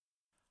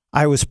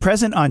I was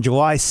present on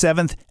July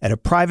 7th at a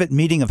private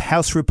meeting of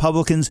House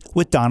Republicans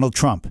with Donald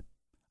Trump.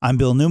 I'm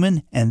Bill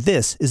Newman, and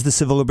this is the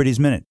Civil Liberties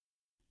Minute.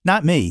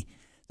 Not me.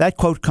 That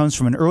quote comes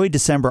from an early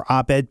December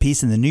op-ed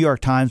piece in the New York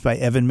Times by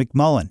Evan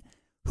McMullin,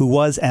 who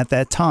was at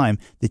that time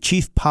the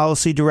chief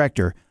policy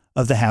director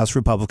of the House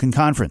Republican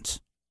Conference.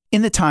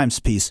 In the Times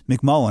piece,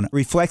 McMullin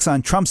reflects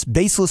on Trump's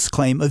baseless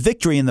claim of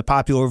victory in the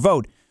popular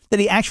vote that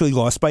he actually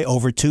lost by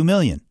over 2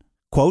 million.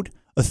 Quote,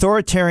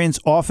 authoritarians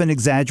often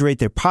exaggerate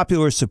their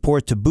popular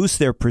support to boost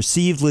their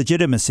perceived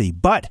legitimacy,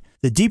 but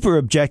the deeper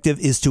objective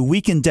is to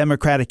weaken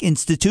democratic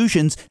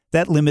institutions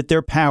that limit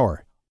their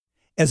power.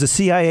 As a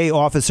CIA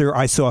officer,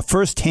 I saw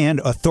firsthand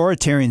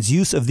authoritarians'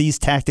 use of these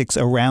tactics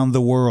around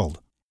the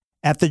world.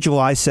 At the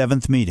July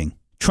 7th meeting,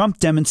 Trump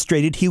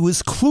demonstrated he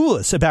was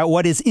clueless about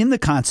what is in the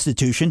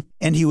Constitution,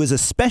 and he was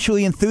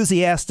especially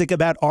enthusiastic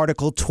about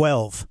Article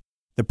 12.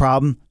 The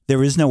problem?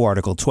 There is no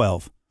Article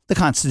 12. The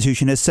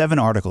Constitution has 7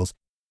 articles.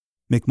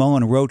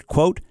 McMullin wrote,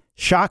 quote,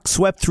 shock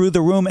swept through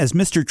the room as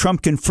Mr.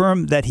 Trump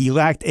confirmed that he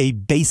lacked a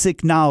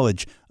basic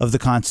knowledge of the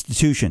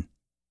Constitution.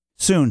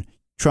 Soon,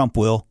 Trump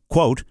will,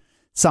 quote,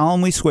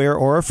 solemnly swear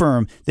or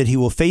affirm that he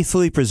will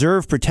faithfully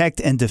preserve, protect,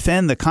 and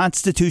defend the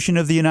Constitution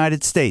of the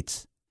United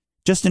States.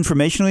 Just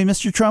informationally,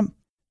 Mr. Trump,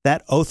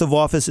 that oath of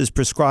office is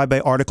prescribed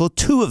by Article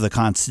 2 of the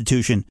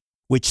Constitution,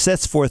 which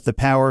sets forth the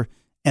power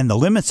and the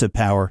limits of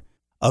power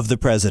of the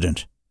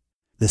president.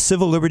 The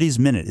Civil Liberties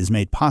Minute is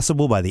made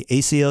possible by the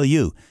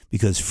ACLU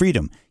because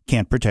freedom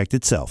can't protect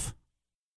itself.